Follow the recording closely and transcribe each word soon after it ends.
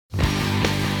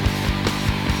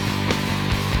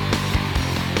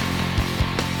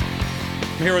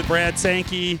I'm here with Brad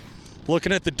Sankey.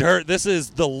 Looking at the dirt, this is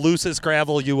the loosest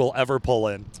gravel you will ever pull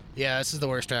in. Yeah, this is the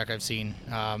worst track I've seen.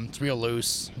 It's real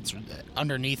loose. It's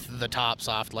underneath the top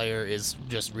soft layer is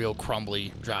just real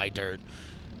crumbly, dry dirt.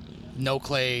 No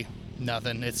clay,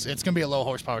 nothing. It's gonna be a low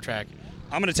horsepower track.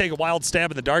 I'm going to take a wild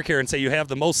stab in the dark here and say you have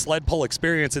the most sled pull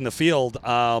experience in the field.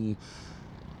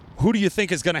 Who do you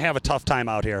think is going to have a tough time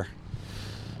out here?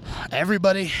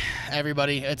 Everybody.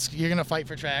 You're gonna fight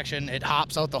for traction. It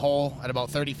hops out the hole at about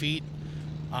 30 feet.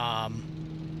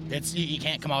 You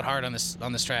can't come out hard on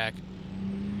this track.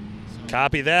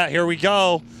 Copy that. Here we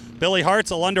go. Billy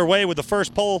Hartzell underway with the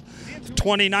first pull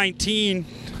 2019.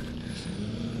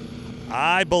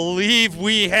 I believe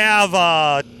we have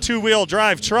a two-wheel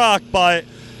drive truck, but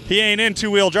he ain't in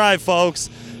two-wheel drive, folks.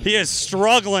 He is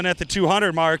struggling at the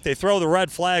 200 mark. They throw the red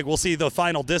flag. We'll see the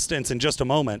final distance in just a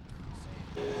moment.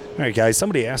 All right, guys,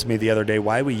 somebody asked me the other day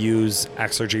why we use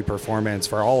Exergy Performance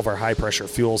for all of our high-pressure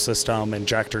fuel system,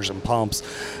 injectors, and pumps.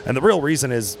 And the real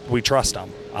reason is we trust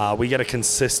them. We get a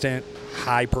consistent,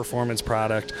 high-performance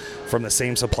product from the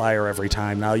same supplier every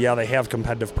time. Now, yeah, they have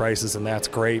competitive prices, and that's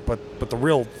great. But the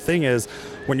real thing is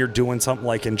when you're doing something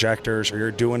like injectors or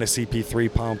you're doing a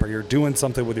CP3 pump or you're doing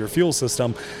something with your fuel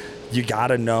system, you got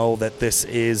to know that this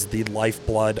is the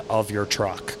lifeblood of your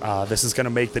truck. This is going to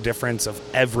make the difference of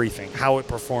everything, how it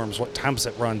performs, what temps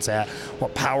it runs at,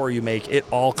 what power you make. It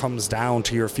all comes down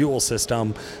to your fuel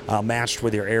system matched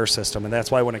with your air system. And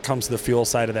that's why when it comes to the fuel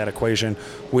side of that equation,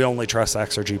 we only trust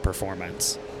Exergy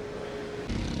Performance.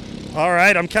 All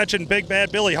right, I'm catching Big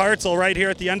Bad Billy Hartzell right here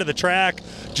at the end of the track.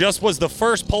 Just was the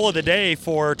first pull of the day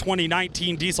for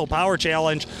 2019 Diesel Power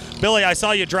Challenge. Billy, I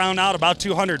saw you drown out about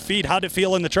 200 feet. How'd it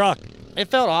feel in the truck? It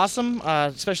felt awesome,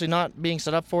 especially not being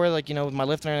set up for it. Like, with my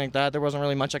lift and everything like that, there wasn't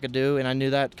really much I could do, and I knew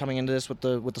that coming into this with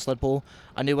the sled pull.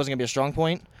 I knew it wasn't going to be a strong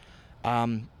point.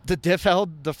 The diff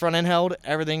held, the front end held,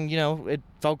 everything, it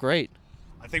felt great.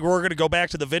 I think we're going to go back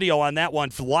to the video on that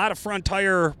one. A lot of front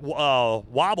tire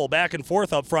wobble back and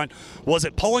forth up front. Was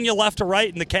it pulling you left to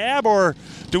right in the cab, or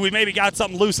do we maybe got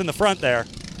something loose in the front there?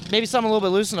 Maybe something a little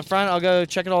bit loose in the front. I'll go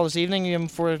check it all this evening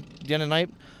before the end of the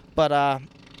night. But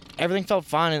everything felt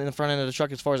fine in the front end of the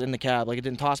truck as far as in the cab. Like, it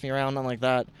didn't toss me around, nothing like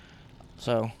that.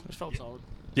 So it felt solid.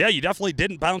 Yeah, you definitely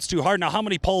didn't bounce too hard. Now, how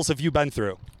many pulls have you been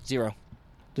through? 0.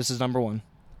 This is number 1.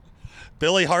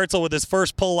 Billy Hartzell with his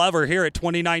first pull ever here at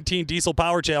 2019 Diesel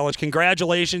Power Challenge.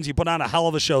 Congratulations. You put on a hell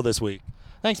of a show this week.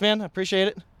 Thanks, man. I appreciate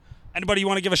it. Anybody you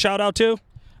want to give a shout-out to?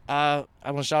 I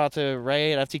want to shout out to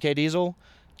Ray at FTK Diesel,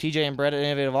 TJ and Brett at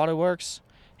Innovative Auto Works,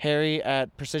 Harry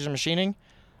at Precision Machining.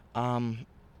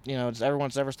 Just everyone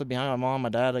that's ever stood behind my mom, my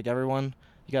dad, like everyone.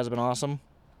 You guys have been awesome.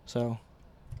 So.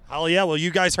 Hell yeah. Well,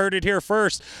 you guys heard it here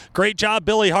first. Great job,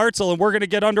 Billy Hartzell, and we're going to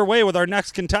get underway with our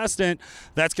next contestant.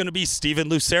 That's going to be Steven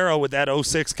Lucero with that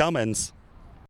 06 Cummins.